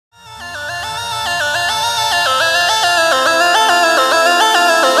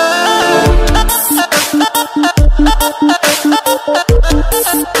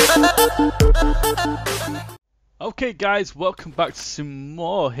Okay guys, welcome back to some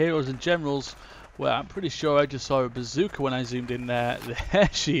more Heroes and Generals, where I'm pretty sure I just saw a bazooka when I zoomed in there. There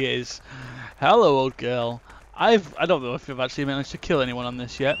she is. Hello old girl. I don't know if I've actually managed to kill anyone on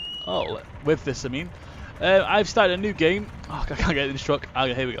this yet. Oh, with this I mean. I've started a new game. Oh, I can't get it struck.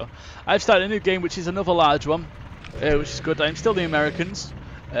 Okay, here we go. I've started a new game which is another large one, which is good. I'm still the Americans,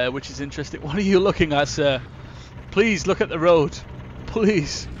 which is interesting. What are you looking at, sir? Please look at the road.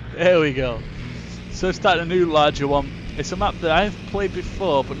 Please. There we go. So I've started a new larger one. It's a map that I've played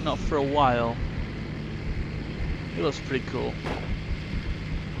before, but not for a while. It looks pretty cool.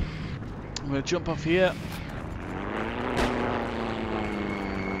 I'm going to jump off here.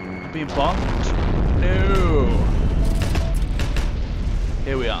 I'm being bombed. No.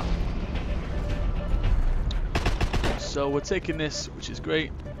 Here we are. So we're taking this, which is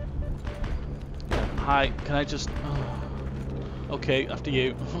great. Hi, can I just... Oh. Okay, after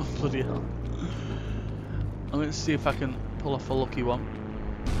you. Bloody hell. I'm going to see if I can pull off a lucky one.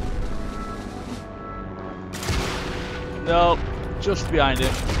 No, just behind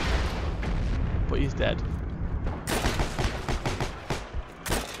him. But he's dead.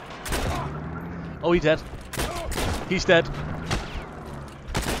 Oh, he's dead. He's dead.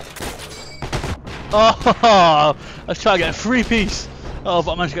 Oh, let's try to get a free piece. Oh,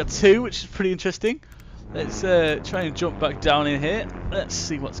 but I managed to get two, which is pretty interesting. Let's try and jump back down in here. Let's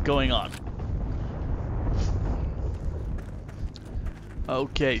see what's going on.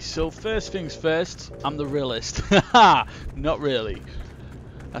 Okay, so first things first, I'm the realist. Haha, not really.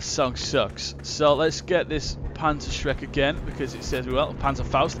 That song sucks. So let's get this Panzer Shrek again, because it says, well, Panzer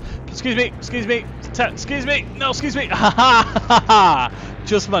Faust. Excuse me, excuse me, excuse me, no, excuse me. Ha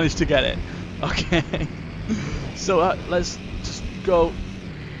just managed to get it. Okay. So let's just go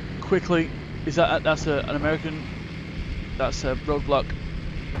quickly. Is that's an American? That's a roadblock.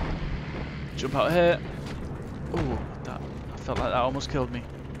 Jump out here. Oh, that. I felt like that almost killed me.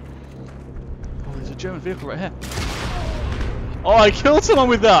 Oh, there's a German vehicle right here. Oh, I killed someone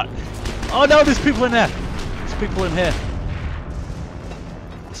with that! Oh no, there's people in there! There's people in here.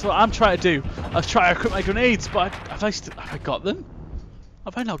 That's what I'm trying to do. I was trying to equip my grenades, but have I got them?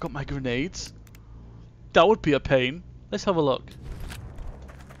 Have I now got my grenades? That would be a pain. Let's have a look.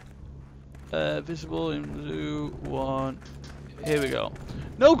 Visible in blue one. Here we go.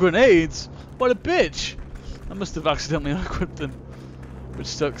 No grenades? What a bitch! I must have accidentally unequipped them, which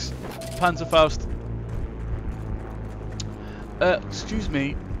sucks. Panzer Faust. Excuse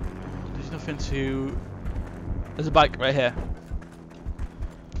me. There's nothing to... There's a bike right here.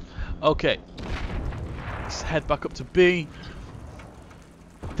 Okay. Let's head back up to B.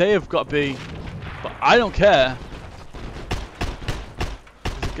 They have got B, but I don't care.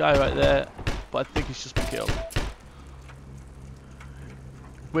 There's a guy right there, but I think he's just been killed.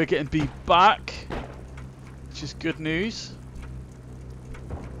 We're getting B back, which is good news.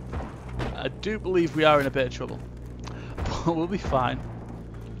 I do believe we are in a bit of trouble, but we'll be fine.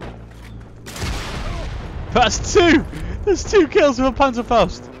 That's two! There's two kills with a Panzer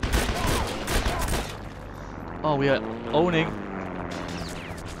Faust. Oh, we are owning.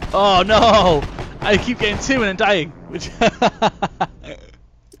 Oh no! I keep getting two and then dying. Which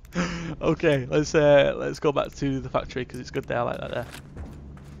okay, let's go back to the factory because it's good there. I like that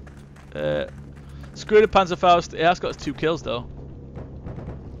there. Screw the Panzer Faust. It has got 2 kills though.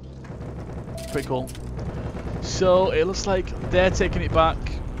 Pretty cool. So it looks like they're taking it back.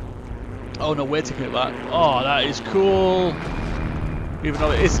 Oh no, we're taking it back. Oh, that is cool. Even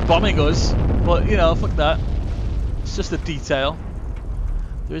though it is bombing us, but you know, fuck that. It's just a detail.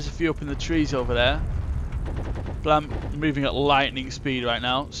 There is a few up in the trees over there, but I'm moving at lightning speed right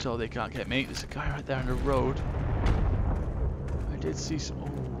now, so they can't get me. There's a guy right there on the road. I did see some.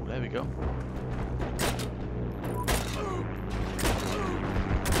 Oh, there we go.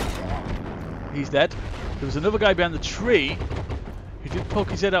 He's dead. There was another guy behind the tree who did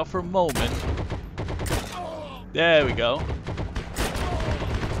poke his head out for a moment. There we go.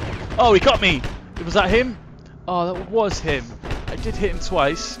 Oh, he got me! Was that him? Oh, that was him. I did hit him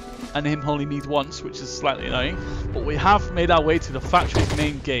twice, and him only needs once, which is slightly annoying. But we have made our way to the factory's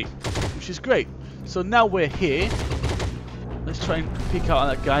main gate, which is great. So now we're here. Let's try and peek out on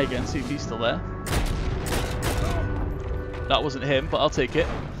that guy again, see if he's still there. That wasn't him, but I'll take it.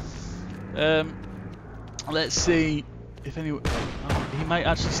 Let's see if anyone... Oh, he might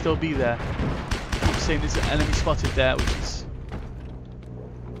actually still be there. I keep saying there's an enemy spotted there, which is...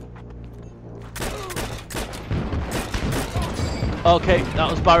 Okay, that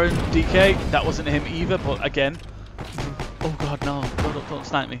was Baron DK. That wasn't him either, but again... Oh god, no. Don't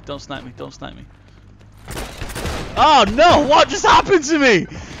snipe me. Don't snipe me. Don't snipe me. Oh no! What just happened to me?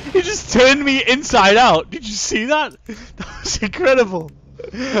 He just turned me inside out. Did you see that? That was incredible.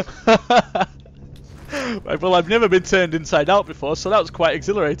 Right, well, I've never been turned inside out before, so that was quite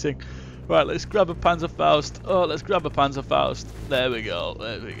exhilarating. Right, let's grab a Panzerfaust. Oh, let's grab a Panzerfaust. There we go.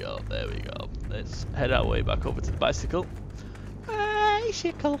 There we go. There we go. Let's head our way back over to the bicycle.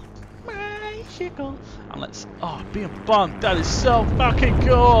 Bicycle. Bicycle. And let's... Oh, being bombed. That is so fucking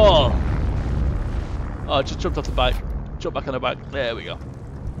cool. Oh, I just jumped off the bike. Jump back on the bike. There we go.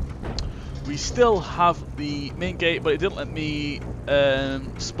 We still have the main gate, but it didn't let me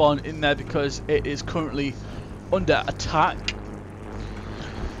spawn in there because it is currently under attack.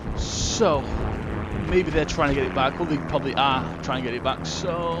 So maybe they're trying to get it back. Well, they probably are trying to get it back.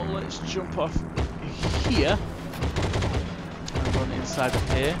 So let's jump off here and run inside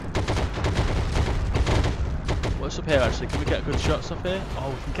of here. What's up here actually? Can we get good shots up here? Oh,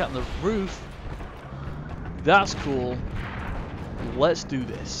 we can get on the roof. That's cool. Let's do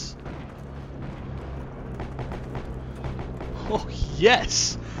this. Oh,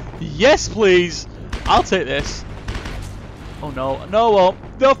 yes! Yes, please! I'll take this. Oh, no. No, well,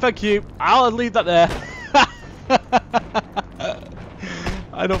 no, thank you. I'll leave that there.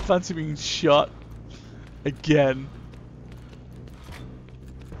 I don't fancy being shot again.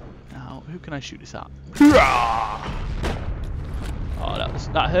 Now, who can I shoot this at? Oh,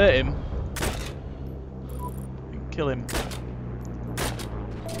 that hurt him. Kill him.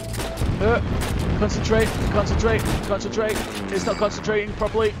 Concentrate, concentrate, concentrate. It's not concentrating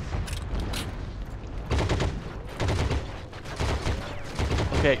properly.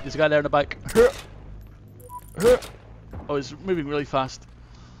 Okay, there's a guy there on the bike. Oh, he's moving really fast.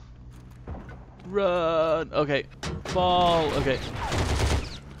 Run. Okay. Fall. Okay.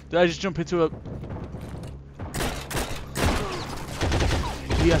 Did I just jump into a...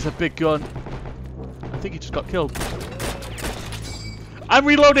 He has a big gun. I think he just got killed. I'm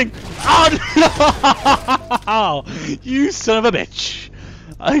reloading! Oh no! You son of a bitch!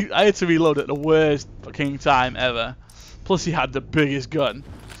 I had to reload at the worst fucking time ever. Plus he had the biggest gun.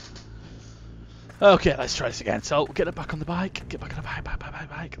 Okay, let's try this again. So, get it back on the bike. Get back on the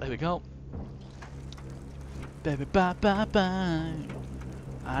bike. There we go. Baby, bye, bye, bye.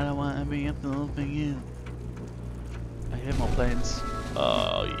 I don't want to be a fool for you. I hear more planes.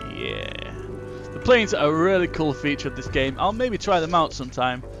 Oh, yeah. The planes are a really cool feature of this game. I'll maybe try them out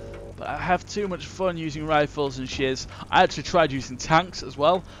sometime. But I have too much fun using rifles and shiz. I actually tried using tanks as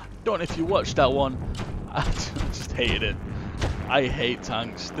well. Don't know if you watched that one. I just hated it. I hate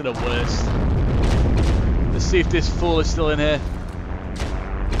tanks. They're the worst. Let's see if this fool is still in here.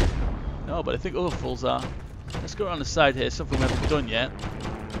 No, but I think other fools are. Let's go around the side here. Something we haven't done yet.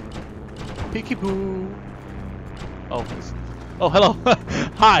 Peeky poo. Oh, hello.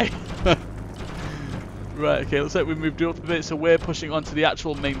 Hi. Right, okay, looks like we moved up a bit, so we're pushing onto the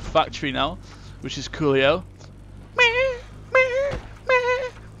actual main factory now, which is coolio.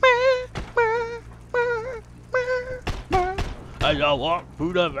 As I walk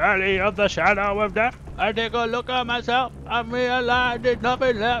through the valley of the shadow of death, I take a look at myself and realize there's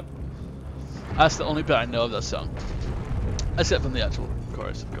nothing left. That's the only bit I know of that song. Except from the actual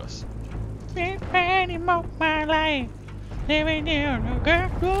chorus, of course. Living in a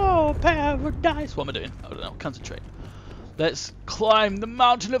ghetto paradise. What am I doing? I don't know. Concentrate. Let's climb the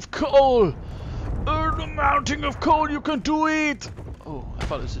mountain of coal. Oh, the mountain of coal. You can do it. Oh, I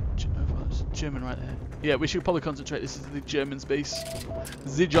thought it was a German right there. Yeah, we should probably concentrate. This is the German's base.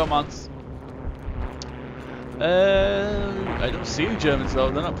 The Germans. I don't see any Germans though.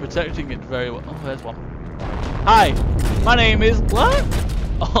 They're not protecting it very well. Oh, there's one. Hi, my name is what?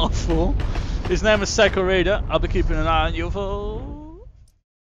 Oh, fool. His name is Psycho Raider. I'll be keeping an eye on you, fool.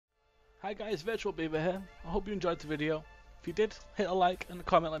 Hi guys, Virtual Beaver here. I hope you enjoyed the video. If you did, hit a like and a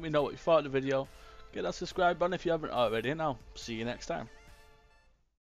comment. Let me know what you thought of the video. Get that subscribe button if you haven't already, and I'll see you next time.